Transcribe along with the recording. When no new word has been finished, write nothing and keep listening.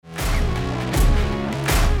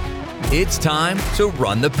It's time to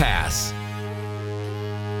run the pass.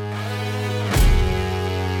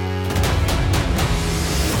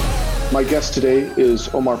 My guest today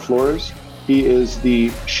is Omar Flores. He is the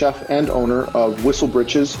chef and owner of Whistle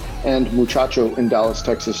Britches and Muchacho in Dallas,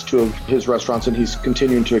 Texas, two of his restaurants, and he's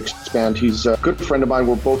continuing to expand. He's a good friend of mine.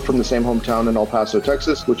 We're both from the same hometown in El Paso,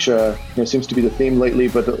 Texas, which seems to be the theme lately,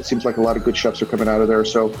 but it seems like a lot of good chefs are coming out of there.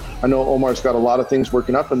 So I know Omar's got a lot of things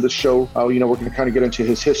working up in this show. We're going to kind of get into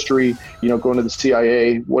his history, going to the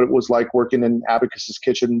CIA, what it was like working in Abacus's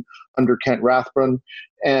kitchen under Kent Rathbun,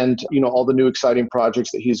 and all the new exciting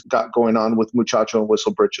projects that he's got going on with Muchacho and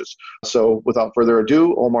Whistle Britches. So without further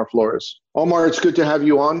ado, Omar Flores. Omar, it's good to have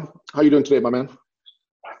you on. How are you doing today, my man?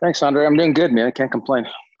 Thanks, Andre. I'm doing good, man. I can't complain.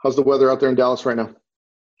 How's the weather out there in Dallas right now?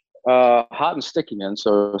 Hot and sticky, man.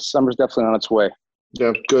 So summer's definitely on its way.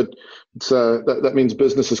 Yeah, good. It's that means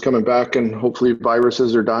business is coming back, and hopefully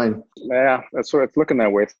viruses are dying. Yeah, that's what it's looking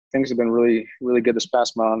that way. Things have been really, really good this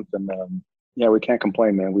past month, and yeah, we can't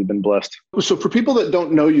complain, man. We've been blessed. So for people that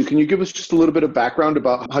don't know you, can you give us just a little bit of background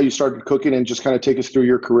about how you started cooking and just kind of take us through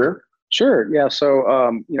your career? Sure. Yeah. So,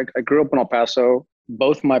 I grew up in El Paso.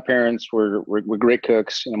 Both my parents were great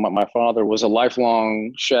cooks. My father was a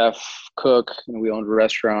lifelong chef, cook, and we owned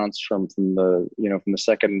restaurants from the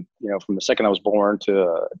second I was born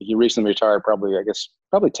to he recently retired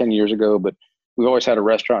probably 10 years ago, but we've always had a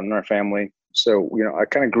restaurant in our family. So, I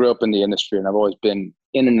kind of grew up in the industry, and I've always been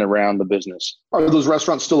in and around the business. Are those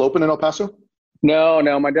restaurants still open in El Paso? No.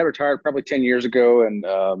 My dad retired probably 10 years ago, and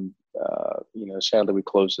sadly we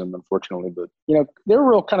closed them, unfortunately. But they were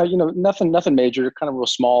real kind of nothing major, kind of real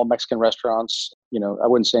small Mexican restaurants. I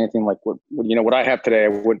wouldn't say anything like what I have today. I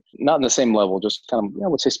would not in the same level, just kind of I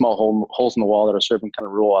would say small holes in the wall that are serving kind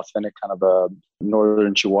of real authentic kind of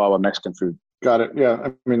northern Chihuahua Mexican food. Got it. Yeah.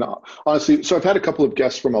 I mean, honestly, so I've had a couple of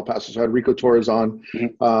guests from El Paso. So I had Rico Torres on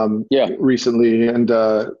recently, and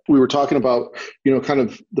we were talking about, kind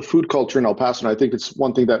of the food culture in El Paso. And I think it's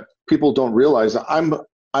one thing that people don't realize. I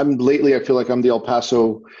feel like I'm the El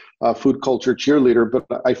Paso food culture cheerleader,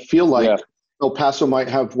 but I feel like El Paso might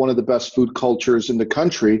have one of the best food cultures in the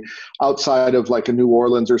country outside of like a New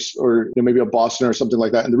Orleans or maybe a Boston or something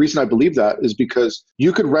like that. And the reason I believe that is because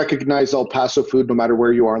you could recognize El Paso food no matter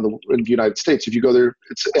where you are in the United States. If you go there,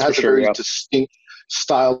 it has a very distinct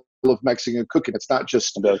style of Mexican cooking. It's not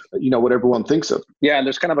just, what everyone thinks of. Yeah, and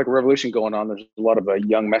there's kind of like a revolution going on. There's a lot of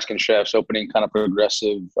young Mexican chefs opening kind of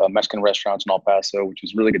progressive Mexican restaurants in El Paso, which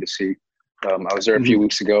is really good to see. I was there a few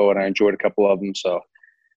weeks ago, and I enjoyed a couple of them. So.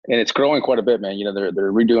 And it's growing quite a bit, man.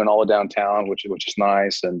 They're redoing all of downtown, which is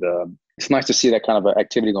nice, and it's nice to see that kind of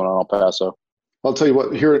activity going on in El Paso. I'll tell you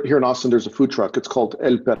what. Here in Austin, there's a food truck. It's called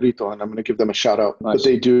El Perrito, and I'm going to give them a shout out. Nice. But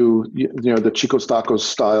they do, the Chico's Tacos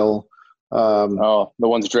style. The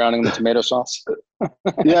ones drowning in the tomato sauce.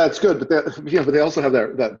 Yeah, it's good, but they also have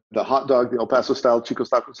the hot dog, the El Paso style Chico's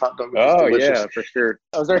Tacos hot dog. Oh yeah, for sure.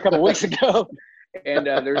 I was there a couple of weeks ago. And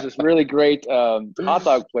there's this really great hot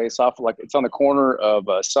dog place it's on the corner of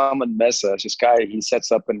Sama and Mesa. It's this guy, he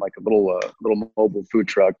sets up in like a little mobile food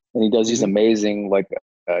truck, and he does these amazing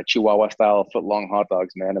Chihuahua style foot long hot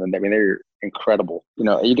dogs, man. I mean, they're incredible.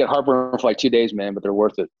 You get heartburn for like 2 days, man, but they're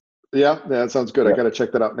worth it. Yeah, that sounds good. Yeah. I got to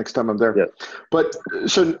check that out next time I'm there. Yeah. But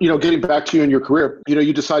so, getting back to you and your career,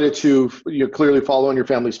 you decided to clearly follow in your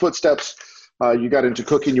family's footsteps. You got into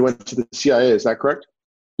cooking, you went to the CIA. Is that correct?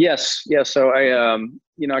 Yes. Yeah. So I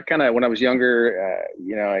kind of, when I was younger,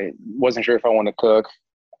 I wasn't sure if I wanted to cook.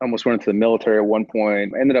 I almost went into the military at one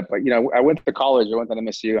point. I ended up, I went to college. I went to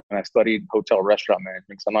MSU, and I studied hotel restaurant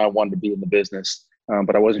management. So I wanted to be in the business,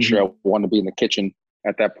 but I wasn't sure I wanted to be in the kitchen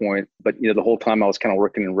at that point. But, the whole time I was kind of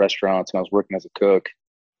working in restaurants, and I was working as a cook.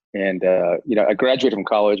 And, I graduated from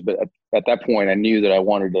college, but at that point I knew that I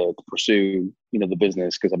wanted to pursue, the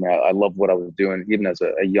business, because I loved what I was doing, even as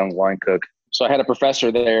a young line cook. So I had a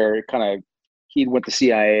professor there, he went to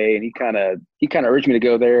CIA, and he kind of urged me to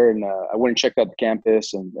go there. And I went and checked out the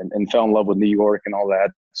campus and fell in love with New York and all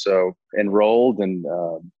that. So enrolled and,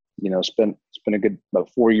 spent a good about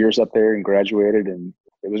 4 years up there and graduated, and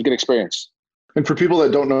it was a good experience. And for people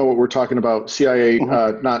that don't know what we're talking about, CIA,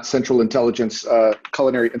 not Central Intelligence,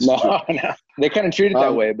 Culinary Institute. No. They kind of treat it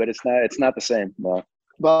that way, but it's not the same. No.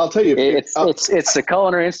 Well, I'll tell you, it's the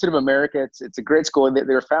Culinary Institute of America. It's a great school. They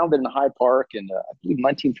were founded in Hyde Park in I believe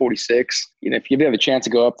 1946. If you have a chance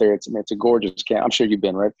to go up there, it's a gorgeous camp. I'm sure you've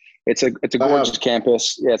been, right? It's a gorgeous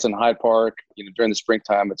campus. Yeah, it's in Hyde Park. During the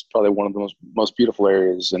springtime, it's probably one of the most beautiful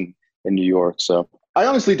areas in New York. So I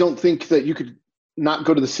honestly don't think that you could not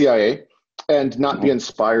go to the CIA and not be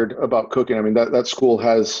inspired about cooking. I mean, that school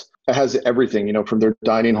has has everything, from their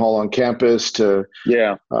dining hall on campus to,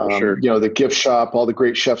 for sure. The gift shop, all the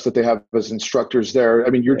great chefs that they have as instructors there. I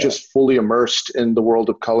mean, you're just fully immersed in the world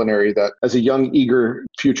of culinary that as a young, eager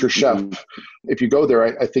future chef, if you go there,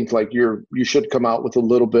 I think like you should come out with a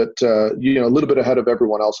little bit, a little bit ahead of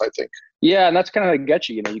everyone else, I think. Yeah. And that's kind of like get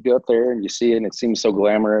you, you go up there and you see it and it seems so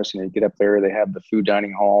glamorous. You get up there, they have the food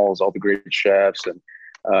dining halls, all the great chefs, and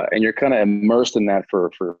you're kind of immersed in that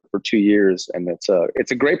for 2 years. And it's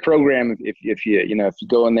a great program if you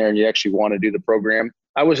go in there and you actually want to do the program.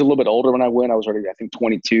 I was a little bit older when I went. I was already, I think,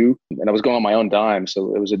 22, and I was going on my own dime.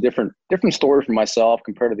 So it was a different story for myself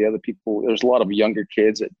compared to the other people. There's a lot of younger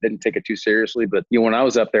kids that didn't take it too seriously. But when I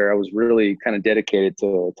was up there, I was really kind of dedicated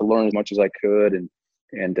to learn as much as I could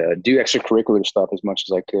and do extracurricular stuff as much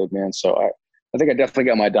as I could, man. So I think I definitely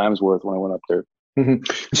got my dime's worth when I went up there. Mm-hmm.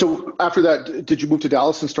 So after that, did you move to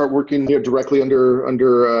Dallas and start working here directly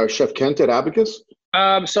under Chef Kent at Abacus?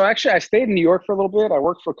 So actually, I stayed in New York for a little bit. I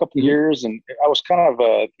worked for a couple of years, and I was kind of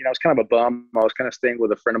a bum. I was kind of staying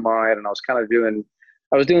with a friend of mine, and I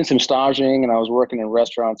was doing some staging, and I was working in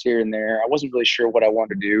restaurants here and there. I wasn't really sure what I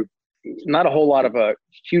wanted to do. Not a whole lot of a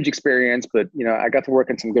huge experience, but I got to work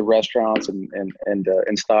in some good restaurants and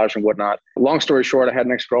stage and whatnot. Long story short, I had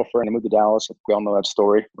an ex-girlfriend. I moved to Dallas. We all know that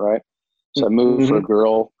story, right? So I moved for a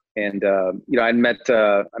girl, and I met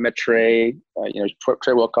Trey,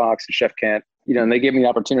 Trey Wilcox and Chef Kent, and they gave me the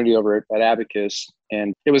opportunity over at Abacus,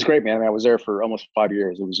 and it was great, man. I mean, I was there for almost 5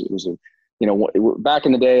 years. It was back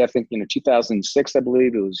in the day, I think 2006, I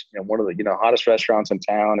believe, it was one of the hottest restaurants in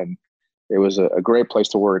town, and it was a great place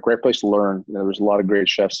to work, great place to learn. There was a lot of great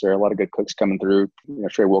chefs there, a lot of good cooks coming through.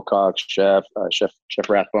 Trey Wilcox, Chef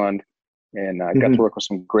Rathbun, and I got to work with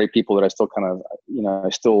some great people that I still kind of I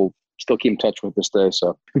still keep in touch with this day.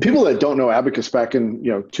 So, and people that don't know Abacus back in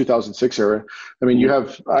 2006 era, I mean, you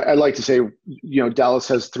have I like to say Dallas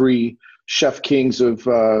has 3 chef kings of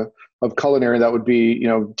culinary. That would be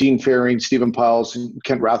Dean Faring, Stephen Piles, and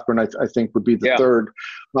Kent Rathbun. I think would be the third.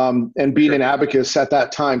 And being in Abacus at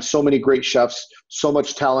that time, so many great chefs, so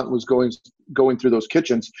much talent was going through those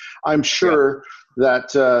kitchens. I'm sure that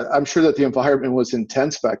the environment was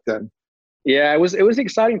intense back then. Yeah, it was an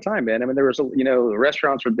exciting time, man. I mean, there was the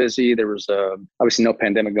restaurants were busy. There was obviously no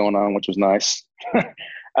pandemic going on, which was nice.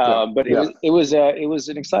 But it was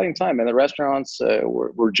an exciting time, man. The restaurants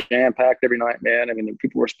were jam packed every night, man. I mean,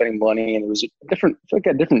 people were spending money, and it was a different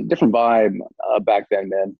vibe back then,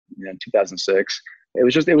 man. In 2006.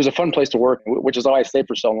 It was a fun place to work, which is why I stayed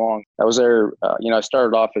for so long. I was there, I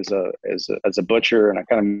started off as a butcher, and I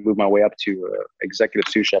kind of moved my way up to executive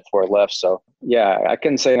sous chef before I left. So yeah, I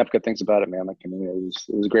couldn't say enough good things about it, man. Like, I mean,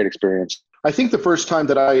 it was a great experience. I think the first time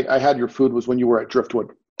that I had your food was when you were at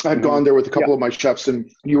Driftwood. I had gone there with a couple of my chefs, and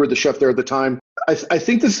you were the chef there at the time. I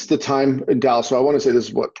think this is the time in Dallas. So I want to say this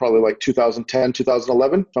is probably like 2010,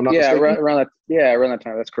 2011, if I'm not mistaken. Around that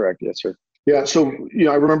time. That's correct. Yes, sir. Yeah. So,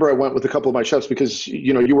 I remember I went with a couple of my chefs because,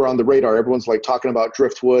 you were on the radar. Everyone's like talking about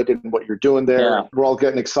Driftwood and what you're doing there. Yeah. We're all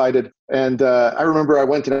getting excited. And I remember I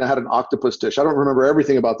went and I had an octopus dish. I don't remember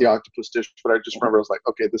everything about the octopus dish, but I just remember I was like,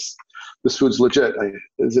 okay, this food's legit.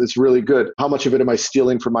 It's really good. How much of it am I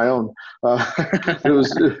stealing for my own?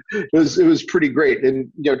 It was pretty great.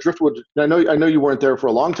 And, Driftwood, I know you weren't there for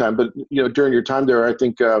a long time, but, during your time there, I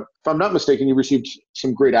think, if I'm not mistaken, you received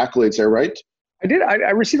some great accolades there, right? I did. I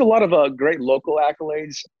received a lot of great local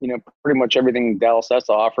accolades. Pretty much everything Dallas has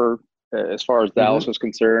to offer as far as Dallas was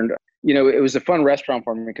concerned. It was a fun restaurant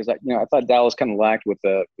for me because I thought Dallas kind of lacked with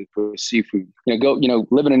seafood.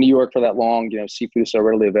 Living in New York for that long, seafood is so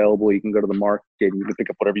readily available. You can go to the market and you can pick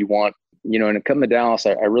up whatever you want. And coming to Dallas,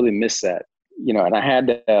 I really missed that. And I had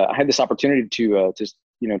this opportunity to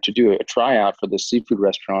do a tryout for this seafood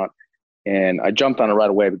restaurant, and I jumped on it right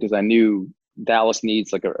away because I knew Dallas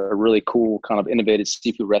needs like a really cool kind of innovative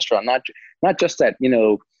seafood restaurant, not just that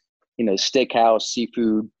steakhouse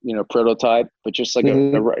seafood prototype, but just like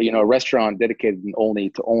a restaurant dedicated only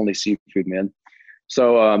to seafood, man.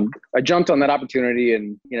 So I jumped on that opportunity,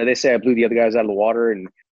 and they say I blew the other guys out of the water, and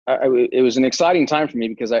it was an exciting time for me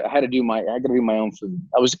because I had to do my own food.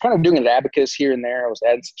 I was kind of doing it at Abacus here and there. I was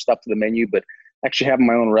adding some stuff to the menu, but actually having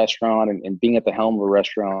my own restaurant and being at the helm of a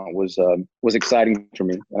restaurant was exciting for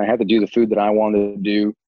me. And I had to do the food that I wanted to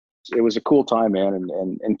do. It was a cool time, man.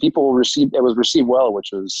 And people it was received well, which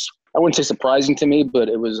was, I wouldn't say surprising to me, but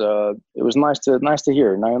it was nice to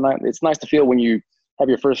hear. It's nice to feel when you have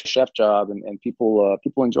your first chef job and people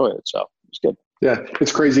enjoy it. So it's good. Yeah.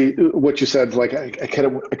 It's crazy what you said. Like I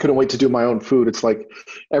couldn't wait to do my own food. It's like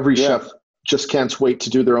every chef just can't wait to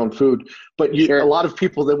do their own food. But a lot of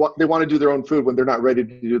people, they want to do their own food when they're not ready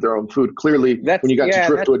to do their own food. Clearly, when you got to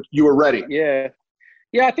Driftwood, you were ready. Yeah.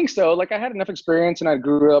 Yeah, I think so. Like I had enough experience and I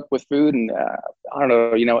grew up with food and I don't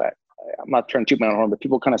know, I'm not trying to toot my own horn, but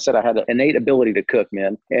people kind of said I had an innate ability to cook,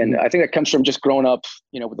 man. And I think that comes from just growing up,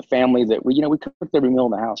 with a family that we cooked every meal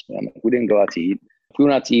in the house, man. We didn't go out to eat. If we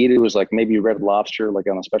went out to eat, it was like maybe Red Lobster, like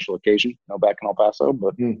on a special occasion, back in El Paso,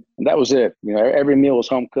 but that was it. Every meal was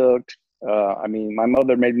home cooked. My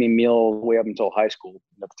mother made me meals way up until high school,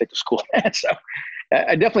 to take to school. So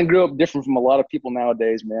I definitely grew up different from a lot of people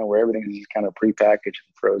nowadays, man, where everything is kind of prepackaged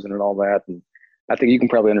and frozen and all that. And I think you can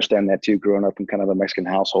probably understand that too, growing up in kind of a Mexican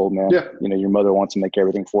household, man. Yeah. Your mother wants to make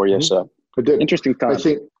everything for you. So I did. Interesting time. I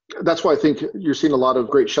think that's why I think you're seeing a lot of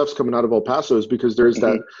great chefs coming out of El Paso, is because there's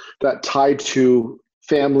that tied to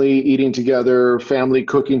family eating together, family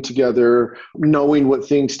cooking together, knowing what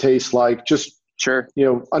things taste like, just sure,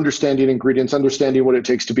 understanding ingredients, understanding what it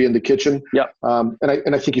takes to be in the kitchen. Yeah.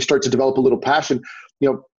 And I think you start to develop a little passion.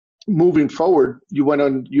 Moving forward, you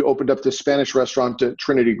opened up this Spanish restaurant at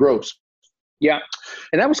Trinity Groves. Yeah.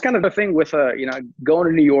 And that was kind of the thing with, going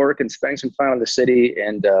to New York and spending some time in the city.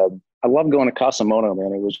 And I love going to Casa Mono,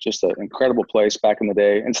 man. It was just an incredible place back in the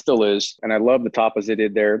day and still is. And I love the tapas they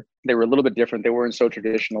did there. They were a little bit different. They weren't so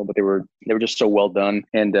traditional, but they were just so well done.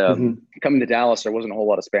 And coming to Dallas, there wasn't a whole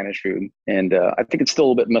lot of Spanish food. And I think it's still a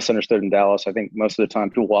little bit misunderstood in Dallas. I think most of the time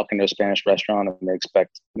people walk into a Spanish restaurant and they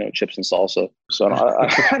expect, chips and salsa. So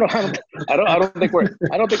I don't think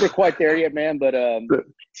we're quite there yet, man. But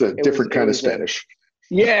it's a different kind of Spanish.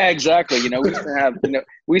 Yeah, exactly. We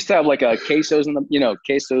used to have like quesos and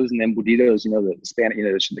quesos and embutidos, the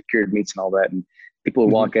Spanish, the cured meats and all that. And people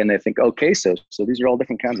would walk in and they think, oh, quesos. So these are all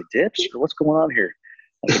different kinds of dips? Or what's going on here?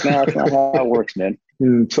 I was like, no, that's not how it works, man.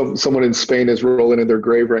 Someone in Spain is rolling in their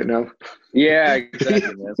grave right now. Yeah,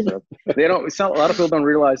 exactly, man. So a lot of people don't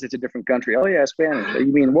realize it's a different country. Oh yeah, Spanish.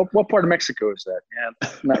 You mean what part of Mexico is that? Yeah,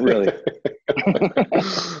 not really.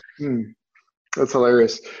 That's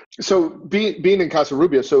hilarious. So being in Casa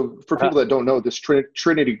Rubia, so for people that don't know, this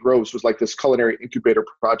Trinity Groves was like this culinary incubator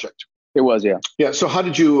project. It was, yeah. Yeah. So how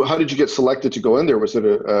did you get selected to go in there? Was it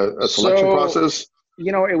a selection process?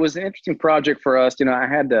 It was an interesting project for us. I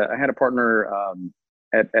had a partner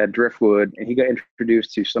at Driftwood, and he got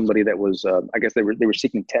introduced to somebody that was, I guess they were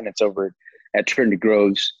seeking tenants over at Trinity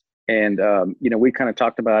Groves. And, we kind of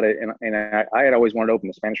talked about it, and I had always wanted to open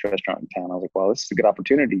a Spanish restaurant in town. I was like, well, this is a good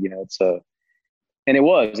opportunity. And it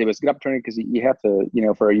was a good opportunity because you have to,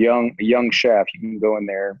 for a young chef, you can go in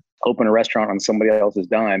there, open a restaurant on somebody else's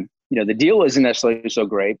dime. The deal isn't necessarily so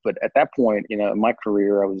great, but at that point, in my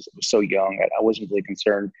career, I was so young, I wasn't really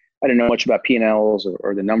concerned. I didn't know much about P&Ls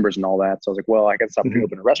or the numbers and all that. So I was like, well, I got this opportunity to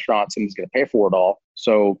open a restaurant. Someone's going to pay for it all.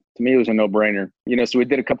 So to me, it was a no-brainer. So we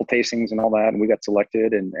did a couple tastings and all that, and we got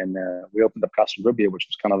selected, and we opened up Casa Rubia, which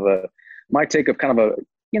was kind of my take of kind of a,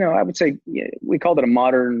 I would say we called it a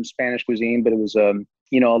modern Spanish cuisine, but it was, a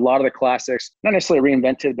lot of the classics, not necessarily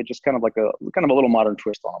reinvented, but just kind of a little modern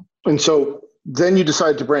twist on them. And so then you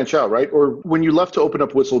decided to branch out, right? Or when you left to open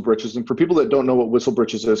up Whistle Britches, and for people that don't know what Whistle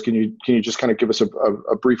Britches is, can you just kind of give us a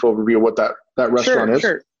brief overview of what that restaurant is?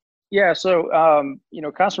 Sure. Yeah. So,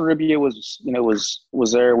 Casa Rubia was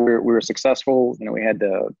there. We were successful. We had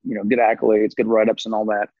good accolades, good write-ups and all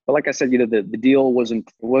that. But like I said, the deal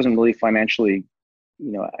wasn't really financially,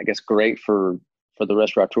 I guess great for the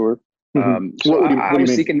restaurateur. So I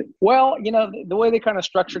was seeking, well, the way they kind of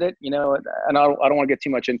structured it, and I don't want to get too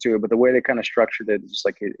much into it, but the way they kind of structured it, just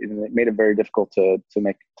like it made it very difficult to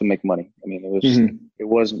make money. I mean, it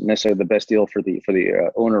wasn't necessarily the best deal for the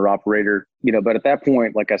owner operator, but at that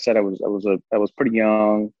point, like I said, I was pretty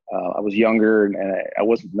young. I was younger, and I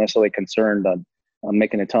wasn't necessarily concerned on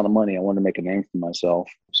making a ton of money. I wanted to make a name for myself.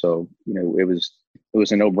 So, it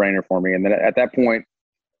was a no brainer for me. And then at that point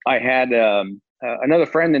I had, another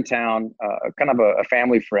friend in town, kind of a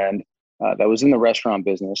family friend that was in the restaurant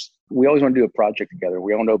business. We always wanted to do a project together. I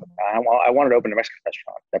wanted to open a Mexican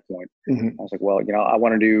restaurant at that point. I was like, well, I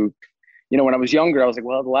want to do, when I was younger, I was like,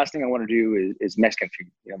 well, the last thing I want to do is Mexican food,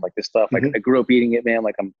 like this stuff. Like I grew up eating it, man.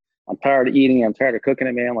 Like I'm tired of eating it. I'm tired of cooking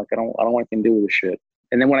it, man. Like I don't want anything to do with this shit.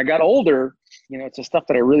 And then when I got older, it's the stuff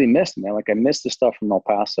that I really missed, man. Like I missed the stuff from El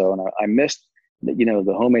Paso, and I missed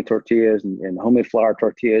the homemade tortillas and homemade flour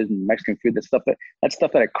tortillas and Mexican food. That's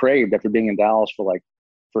stuff that I craved after being in Dallas for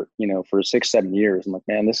 6-7 years. I'm like,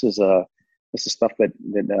 man, this is stuff that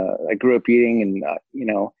I grew up eating, and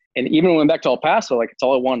and even when I went back to El Paso, like it's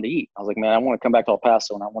all I wanted to eat. I was like, man, I want to come back to El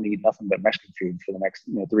Paso and I want to eat nothing but Mexican food for the next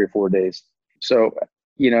 3 or 4 days. So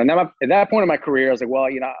and now at that point in my career, I was like, well,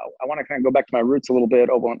 I want to kind of go back to my roots a little bit.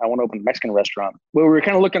 I want to open a Mexican restaurant. Well, we were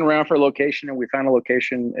kind of looking around for a location, and we found a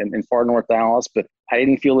location in far north Dallas, but I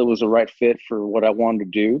didn't feel it was the right fit for what I wanted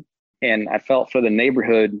to do. And I felt for the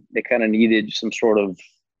neighborhood, they kind of needed some sort of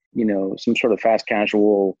fast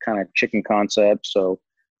casual kind of chicken concept. So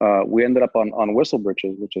we ended up on Whistle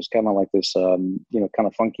Britches, which is kind of like this, kind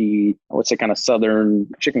of funky, I would say kind of Southern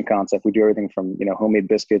chicken concept. We do everything from, homemade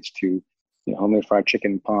biscuits to, homemade fried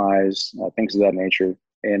chicken pies, things of that nature.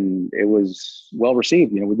 And it was well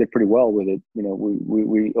received. We did pretty well with it.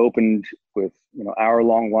 We opened with,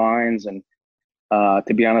 hour-long lines. And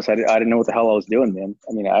to be honest, I didn't know what the hell I was doing, man.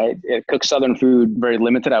 I mean, I cooked Southern food very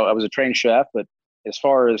limited. I was a trained chef, but as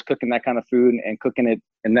far as cooking that kind of food and cooking it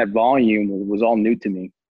in that volume was all new to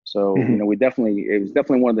me. So, it was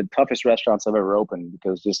definitely one of the toughest restaurants I've ever opened,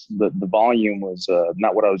 because just the volume was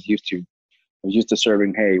not what I was used to. I was used to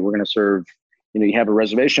serving, hey, we're going to serve, you have a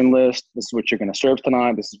reservation list. This is what you're going to serve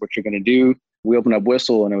tonight. This is what you're going to do. We opened up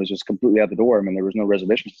Whistle and it was just completely out the door. I mean, there was no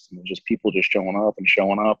reservation system. It was just people just showing up and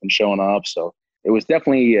showing up and showing up. So it was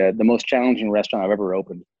definitely the most challenging restaurant I've ever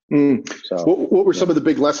opened. So what were some of the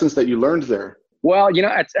big lessons that you learned there? Well,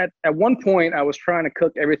 at one point I was trying to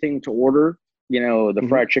cook everything to order, the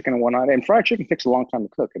fried chicken and whatnot. And fried chicken takes a long time to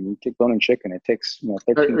cook. I mean, you take bone-in chicken, it takes,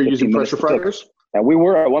 13, Are you using pressure fryers? We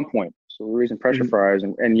were at one point. So we were using pressure fryers.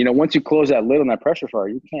 And once you close that lid on that pressure fryer,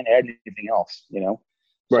 you can't add anything else,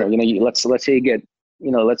 Right. So, let's say you get,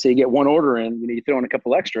 one order in, you throw in a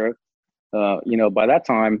couple extra, by that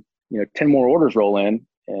time, 10 more orders roll in.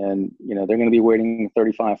 And, they're going to be waiting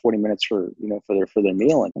 35, 40 minutes for their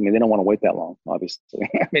meal. And I mean, they don't want to wait that long, obviously.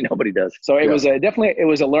 I mean, nobody does. So it was it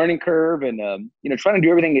was a learning curve, and, trying to do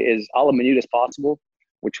everything as a la minute as possible,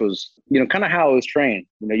 which was, kind of how I was trained.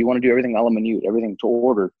 You want to do everything a la minute, everything to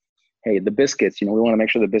order. Hey, the biscuits, we want to make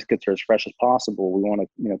sure the biscuits are as fresh as possible. We want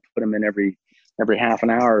to, put them in every half an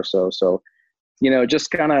hour or so. So, just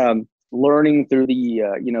kind of learning through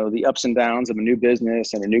the ups and downs of a new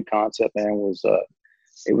business and a new concept, man,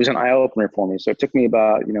 it was an eye opener for me. So it took me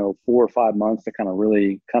about, 4 or 5 months to kind of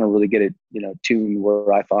really get it, tuned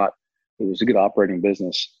where I thought it was a good operating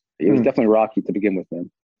business. It was definitely rocky to begin with, man.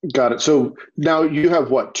 Got it. So now you have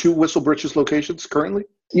 2 Whistle Britches locations currently?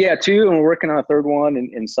 Yeah, 2, and we're working on a third one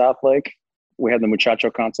in Southlake. We have the Muchacho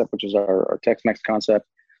concept, which is our Tex-Mex concept,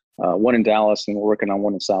 one in Dallas, and we're working on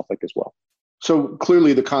one in Southlake as well. So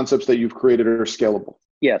clearly the concepts that you've created are scalable.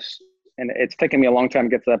 Yes. And it's taken me a long time to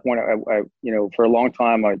get to that point. I for a long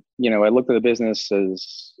time, I looked at the business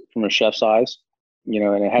as from a chef's eyes,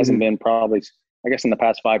 and it hasn't been probably, I guess in the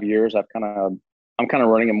past 5 years, I'm kind of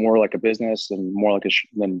running it more like a business and more like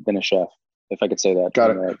than a chef, if I could say that.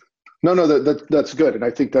 Got it. No, that's good. And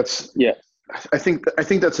I think that's, I think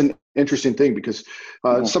that's an interesting thing, because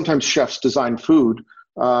sometimes chefs design food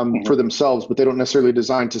for themselves, but they don't necessarily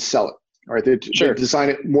design to sell it. All right. They design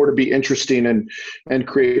it more to be interesting and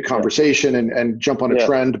create conversation and jump on a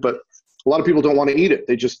trend. But a lot of people don't want to eat it.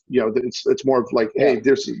 They just, it's more of like, hey,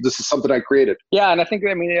 this is something I created. Yeah. And I think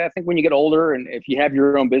when you get older, and if you have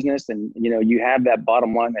your own business and, you have that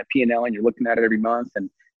bottom line, that P&L, and you're looking at it every month, and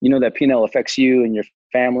that P&L affects you and your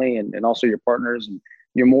family and also your partners, and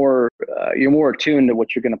you're more attuned to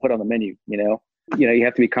what you're going to put on the menu. You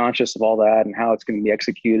have to be conscious of all that and how it's going to be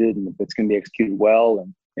executed, and if it's going to be executed well,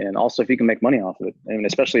 and also if you can make money off of it. And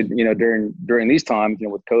especially, during these times,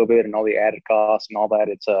 with COVID and all the added costs and all that,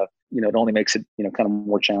 it's, it only makes it, kind of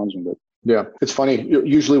more challenging. But yeah, it's funny.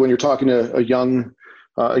 Usually when you're talking to a young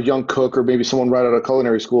cook, or maybe someone right out of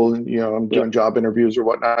culinary school, and, I'm doing job interviews or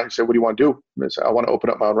whatnot, you say, what do you want to do? And they say, I want to open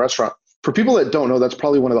up my own restaurant. For people that don't know, that's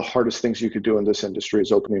probably one of the hardest things you could do in this industry,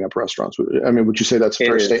 is opening up restaurants. I mean, would you say that's a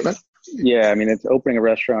fair statement? Yeah. I mean, opening a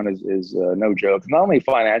restaurant is no joke, not only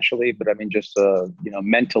financially, but I mean, just,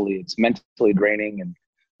 mentally, it's mentally draining, and,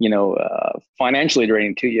 financially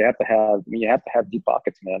draining too. You have to have deep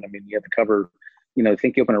pockets, man. I mean, you have to cover,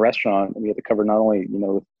 think you open a restaurant, and you have to cover not only,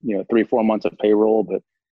 3-4 months of payroll, but,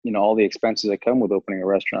 all the expenses that come with opening a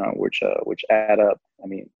restaurant, which add up, I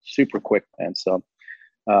mean, super quick. And so,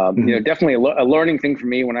 definitely a learning thing for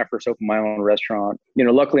me when I first opened my own restaurant.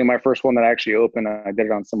 Luckily my first one that I actually opened, I did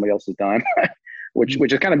it on somebody else's dime, which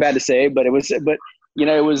is kind of bad to say, but I learned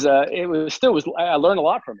a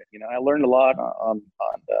lot from it. I learned a lot on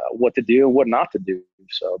what to do and what not to do.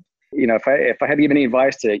 So, if I had to give any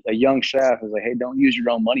advice to a young chef, I was like, hey, don't use your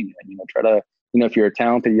own money, man. Try to, if you're a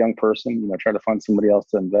talented young person, try to find somebody else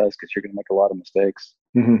to invest, because you're going to make a lot of mistakes.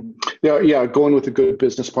 Mm-hmm. Yeah. Going with a good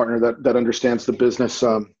business partner that understands the business.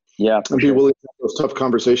 And be willing to have those tough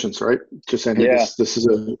conversations, right? Just saying, hey, this is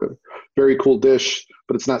a very cool dish,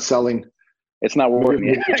 but it's not selling. It's not working.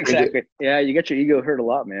 Yeah, exactly. Yeah, you get your ego hurt a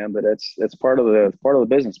lot, man. But it's part of the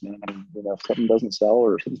business, man. I mean, if something doesn't sell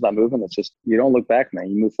or something's not moving, it's just, you don't look back,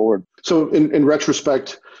 man. You move forward. So in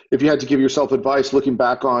retrospect, if you had to give yourself advice, looking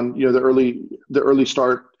back on the early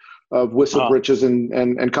start of Whistle Britches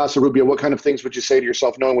and Casa Rubia, what kind of things would you say to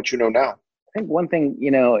yourself, knowing what you know now? I think one thing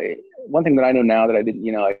that I know now that I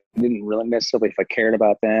didn't really necessarily, if I cared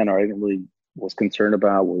about then, or I didn't really was concerned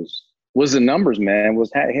about was the numbers, man.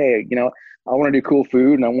 Was, hey, I want to do cool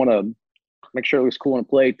food and I want to make sure it looks cool on a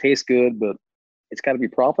plate, tastes good, but it's got to be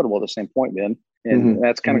profitable at the same point, man. And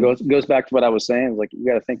that's kind of goes back to what I was saying. Like, you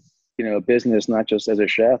got to think, business, not just as a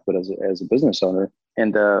chef, but as a business owner.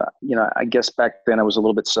 And, I guess back then I was a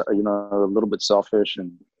little bit selfish,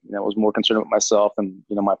 and, I was more concerned with myself and,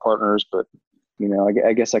 my partners. But,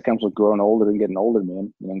 I guess that comes with growing older and getting older,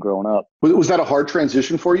 man, and growing up. Was that a hard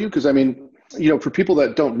transition for you? Because, I mean, for people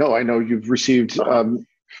that don't know, I know you've received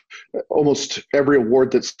almost every award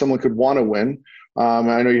that someone could want to win.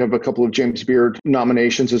 I know you have a couple of James Beard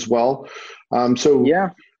nominations as well. So yeah.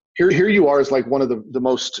 Here you are as like one of the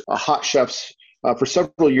most hot chefs for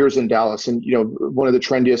several years in Dallas, and one of the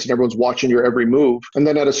trendiest, and everyone's watching your every move. And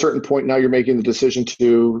then at a certain point now you're making the decision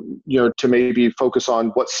to maybe focus on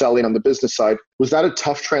what's selling on the business side. Was that a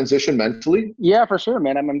tough transition mentally? Yeah, for sure,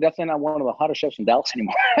 man. I'm definitely not one of the hottest chefs in Dallas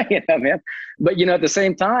anymore, man. But at the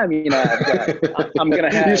same time, I'm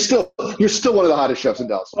gonna have. You're still one of the hottest chefs in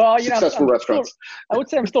Dallas. Well, successful restaurants. I would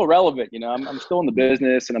say I'm still relevant. I'm still in the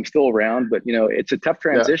business and I'm still around. But it's a tough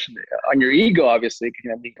transition on your ego, obviously.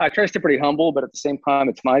 I try to stay pretty humble, but at the same time,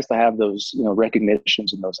 it's nice to have those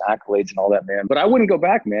recognitions and those accolades and all that, man. But I wouldn't go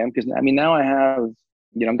back, man, because now I have.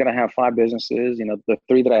 I'm going to have 5 businesses. The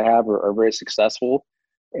 3 that I have are very successful.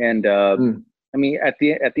 And I mean, at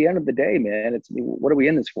the end of the day, man, it's, what are we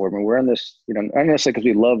in this for? I mean, we're in this, not necessarily because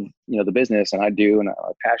we love, the business, and I do, and I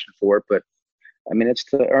have passion for it, but I mean, it's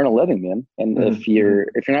to earn a living, man. And if you're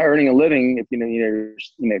not earning a living, if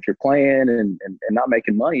you're playing and not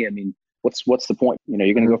making money, I mean, what's the point?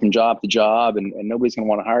 You're going to go from job to job, and nobody's going to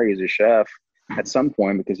want to hire you as a chef at some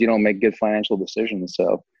point because you don't make good financial decisions.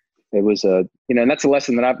 So it was and that's a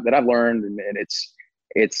lesson that I've learned, and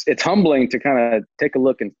it's humbling to kind of take a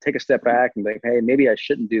look and take a step back and think, hey, maybe I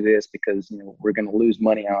shouldn't do this because we're going to lose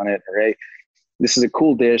money on it, or hey, this is a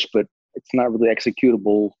cool dish, but it's not really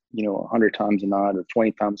executable, 100 times a night or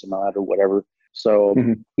 20 times a night or whatever. So,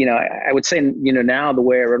 I would say, now the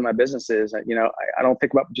way I run my business is, I don't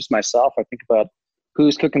think about just myself. I think about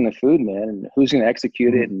who's cooking the food, man, and who's going to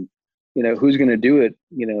execute it, and who's going to do it,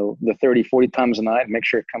 the 30, 40 times a night and make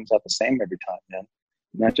sure it comes out the same every time, man.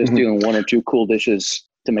 Not just doing 1 or 2 cool dishes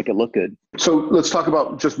to make it look good. So let's talk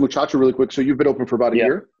about just Muchacho really quick. So you've been open for about a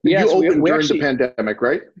year? Yeah, you opened during the pandemic,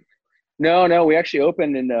 right? No, we actually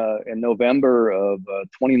opened in November of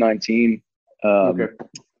 2019. Okay.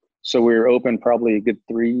 So we were open probably a good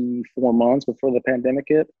 3-4 months before the pandemic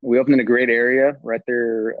hit. We opened in a great area right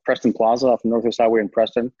there, Preston Plaza off Northwest Highway in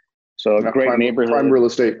Preston. So a great neighborhood. Prime real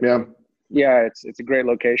estate, yeah. Yeah, it's a great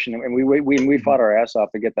location, and we fought our ass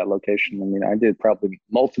off to get that location. I mean, I did probably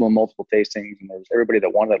multiple tastings, and there was everybody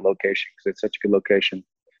that wanted that location because it's such a good location.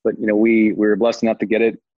 But we were blessed enough to get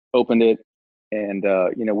it, opened it, and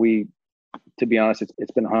to be honest,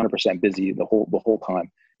 it's been 100% busy the whole time.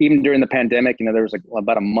 Even during the pandemic, there was like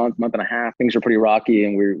about a month and a half, things were pretty rocky,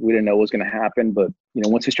 and we didn't know what was going to happen. But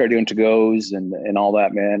once we started doing to-goes and all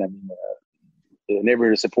that, man, I mean, the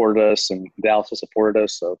neighborhood has supported us, and Dallas has supported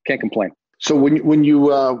us, so can't complain. So when you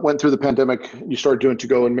went through the pandemic, you started doing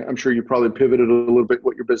to-go, and I'm sure you probably pivoted a little bit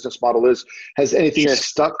what your business model is. Has anything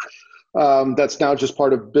stuck that's now just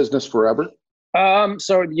part of business forever?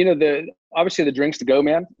 So obviously the drinks to go,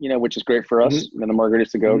 man, which is great for us. The margaritas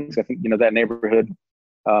to go, because I think that neighborhood,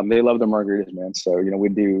 they love the margaritas, man. So we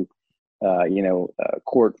do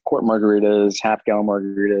quart margaritas, half-gallon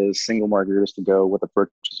margaritas, single margaritas to go with the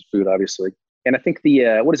purchase of food, obviously. And I think the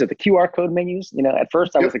QR code menus, at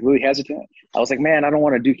first I was like really hesitant. I was like, man, I don't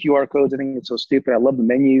want to do QR codes. I think it's so stupid. I love the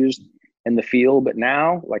menus and the feel. But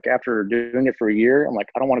now, like after doing it for a year, I'm like,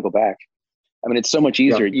 I don't want to go back. I mean, it's so much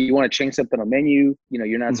easier. Yeah. You want to change something on menu,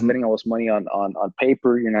 you're not spending all this money on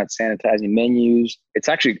paper. You're not sanitizing menus. It's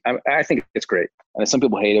actually, I think it's great. And some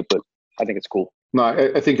people hate it, but I think it's cool. No,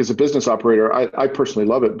 I think as a business operator, I personally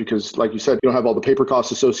love it because, like you said, you don't have all the paper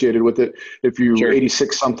costs associated with it. If you're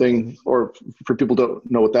 86 something, or for people who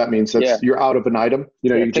don't know what that means, that's you're out of an item.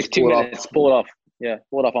 You just pull it off. Pull it off. Yeah,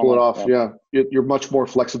 pull it off. Pull it off. Yeah, you're much more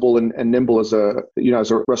flexible and nimble as a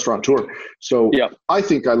restaurateur. So I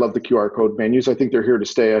think I love the QR code menus. I think they're here to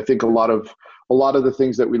stay. I think a lot of the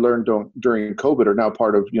things that we learned during COVID are now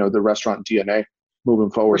part of the restaurant DNA.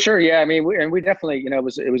 Moving forward. For sure. Yeah. I mean, we definitely, it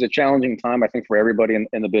was a challenging time, I think, for everybody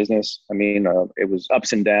in the business. I mean, it was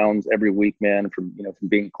ups and downs every week, man, from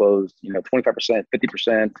being closed, 25%,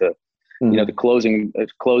 50% to, the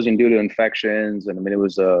closing due to infections. And I mean, it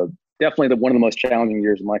was definitely one of the most challenging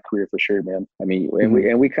years of my career for sure, man. I mean,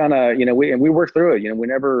 and we kind of, we worked through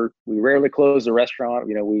it. We rarely closed the restaurant.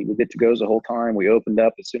 We did to-goes the whole time. We opened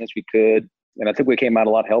up as soon as we could. And I think we came out a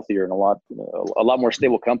lot healthier and a lot more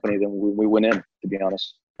stable company than we went in, to be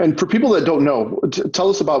honest. And for people that don't know, tell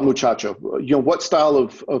us about Muchacho. What style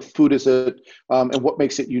of food is it, and what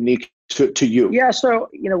makes it unique to you? Yeah, so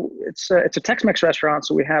it's a Tex-Mex restaurant,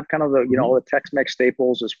 so we have kind of the all the Tex-Mex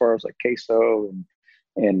staples as far as like queso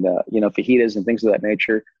and fajitas and things of that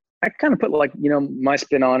nature. I kind of put my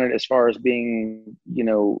spin on it as far as being a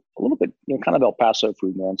little bit kind of El Paso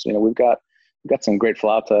food, man. So we've got some great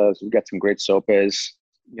flautas, we've got some great sopes.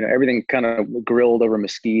 Everything kind of grilled over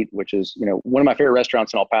mesquite, which is, one of my favorite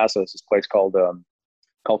restaurants in El Paso is this place called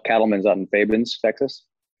Cattleman's out in Fabens, Texas.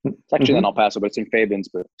 It's actually in El Paso, but it's in Fabens.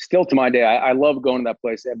 But still to my day, I love going to that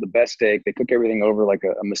place. They have the best steak. They cook everything over like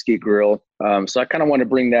a mesquite grill. So I kind of want to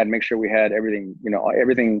bring that and make sure we had everything,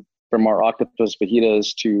 everything from our octopus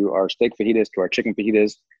fajitas to our steak fajitas to our chicken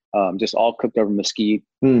fajitas, just all cooked over mesquite,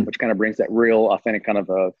 which kind of brings that real authentic kind of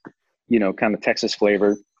kind of Texas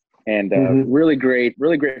flavor. And really great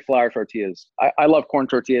flour tortillas. I love corn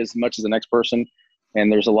tortillas as much as the next person.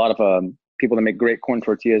 And there's a lot of people that make great corn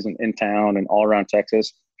tortillas in town and all around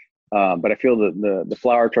Texas. But I feel that the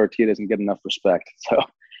flour tortilla doesn't get enough respect.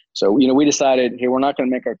 So we decided, hey, we're not going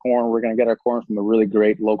to make our corn. We're going to get our corn from a really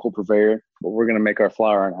great local purveyor, but we're going to make our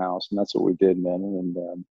flour in-house. And that's what we did, man.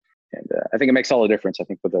 And I think it makes all the difference, I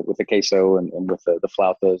think, with the queso and with the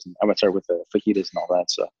flautas, and I'm sorry, with the fajitas and all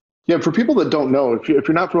that. So. Yeah, for people that don't know, if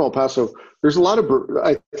you're not from El Paso, there's a lot of,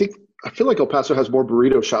 I feel like El Paso has more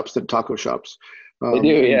burrito shops than taco shops. They do,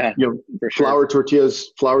 yeah. For sure.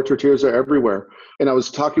 Flour tortillas are everywhere. And I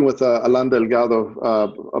was talking with Alan Delgado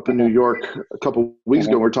up in New York a couple of weeks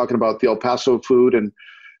ago. We were talking about the El Paso food and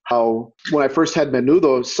how when I first had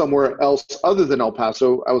menudo somewhere else other than El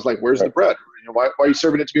Paso, I was like, where's the bread? Why are you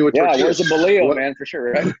serving it to me with tortillas? Yeah, where's the bolillo, man, for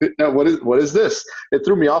sure, right? Now, what is this? It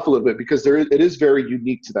threw me off a little bit because it is very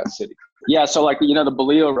unique to that city. Yeah, so the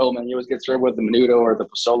bolillo roll, man, you always get served with the menudo or the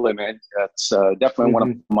pozole, man. That's definitely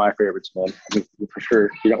one of my favorites, man. I mean, for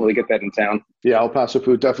sure. You don't really get that in town. Yeah, El Paso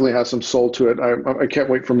food definitely has some soul to it. I can't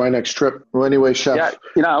wait for my next trip. Well, anyway, Chef.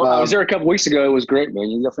 Yeah, I was there a couple weeks ago. It was great,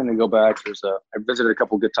 man. You definitely need to go back. I visited a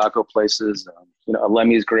couple good taco places.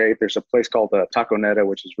 Alemi is great. There's a place called Taco Neta,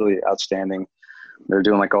 which is really outstanding. They're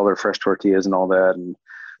doing all their fresh tortillas and all that, and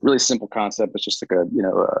really simple concept. It's just a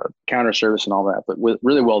counter service and all that, but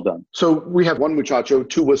really well done. So we have one Muchacho,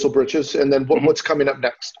 2 Whistle Britches, and then what's coming up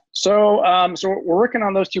next? So we're working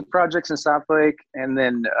on those 2 projects in Southlake, and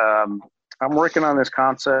then I'm working on this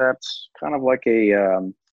concept, kind of like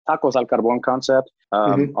a tacos al carbon concept.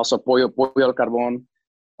 Also pollo al carbon,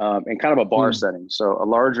 and kind of a bar setting. So a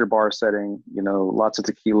larger bar setting, lots of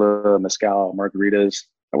tequila, mezcal, margaritas.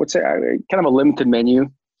 I would say kind of a limited menu.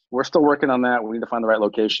 We're still working on that. We need to find the right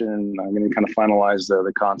location. I'm going to kind of finalize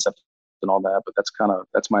the concept and all that, but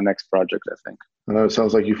that's my next project, I think. I know it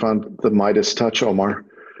sounds like you found the Midas touch, Omar.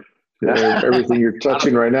 Everything you're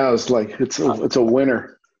touching right now is like, it's a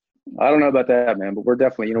winner. I don't know about that, man, but we're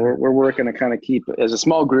definitely, we're working to kind of keep, as a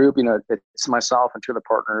small group, it's myself and 2 other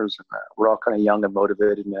partners, and we're all kind of young and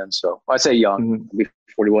motivated, man. So I say young, I'll be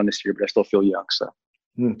 41 this year, but I still feel young. So.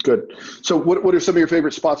 Good. So what are some of your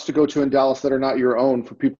favorite spots to go to in Dallas that are not your own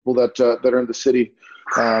for people that are in the city?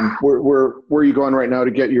 Where are you going right now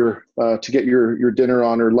to get your dinner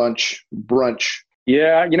on or lunch, brunch?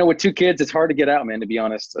 Yeah. With 2 kids, it's hard to get out, man, to be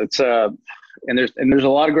honest. It's and there's a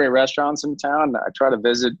lot of great restaurants in town. I try to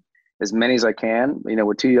visit as many as I can.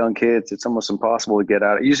 With 2 young kids, it's almost impossible to get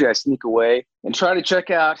out. Usually I sneak away and try to check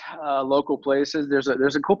out local places. There's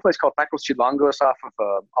a cool place called Tacos Chilangos off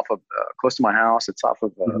of close to my house. It's off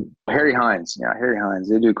of Harry Hines. Yeah, Harry Hines.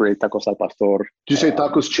 They do great tacos al pastor. Did you say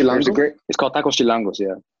Tacos Chilangos? It's called Tacos Chilangos,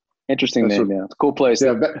 yeah. Interesting name, yeah. It's a cool place.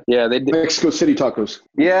 Yeah, they do Mexico City tacos.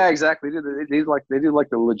 Yeah, exactly. They do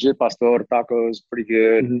the legit pastor tacos, pretty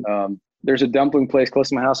good. There's a dumpling place close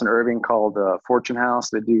to my house in Irving called Fortune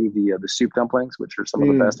House. They do the soup dumplings, which are some of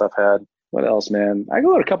the best I've had. What else, man? I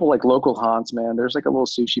go to a couple local haunts, man. There's a little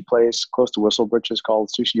sushi place close to Whistle Britches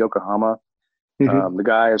called Sushi Yokohama.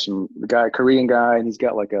 The guy, Korean guy, and he's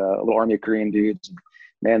got a little army of Korean dudes.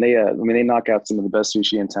 Man, they knock out some of the best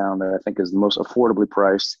sushi in town that I think is the most affordably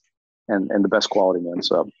priced and the best quality, man.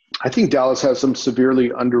 So I think Dallas has some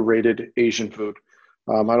severely underrated Asian food.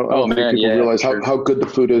 I don't think people realize how good the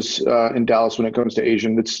food is in Dallas when it comes to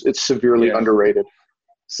Asian. It's severely underrated.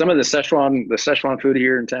 Some of the Szechuan food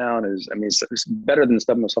here in town it's better than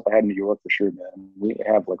some of the stuff I had in New York for sure, man. We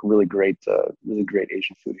have really great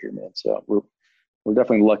Asian food here, man. So we're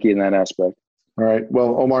definitely lucky in that aspect. All right.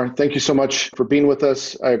 Well, Omar, thank you so much for being with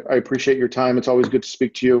us. I appreciate your time. It's always good to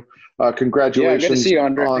speak to you. Congratulations good to see you,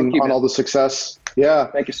 Andre. on all the success. Yeah.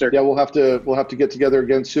 Thank you, sir. Yeah, we'll have to get together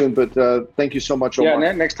again soon. But thank you so much, Omar.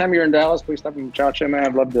 Yeah. Next time you're in Dallas, please stop at Muchacho, man.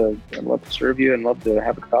 I'd love to serve you and love to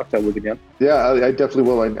have a cocktail with you again. Yeah, I definitely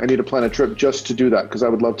will. I need to plan a trip just to do that because I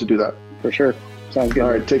would love to do that. For sure. Sounds good. All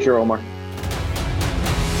right. Take care, Omar.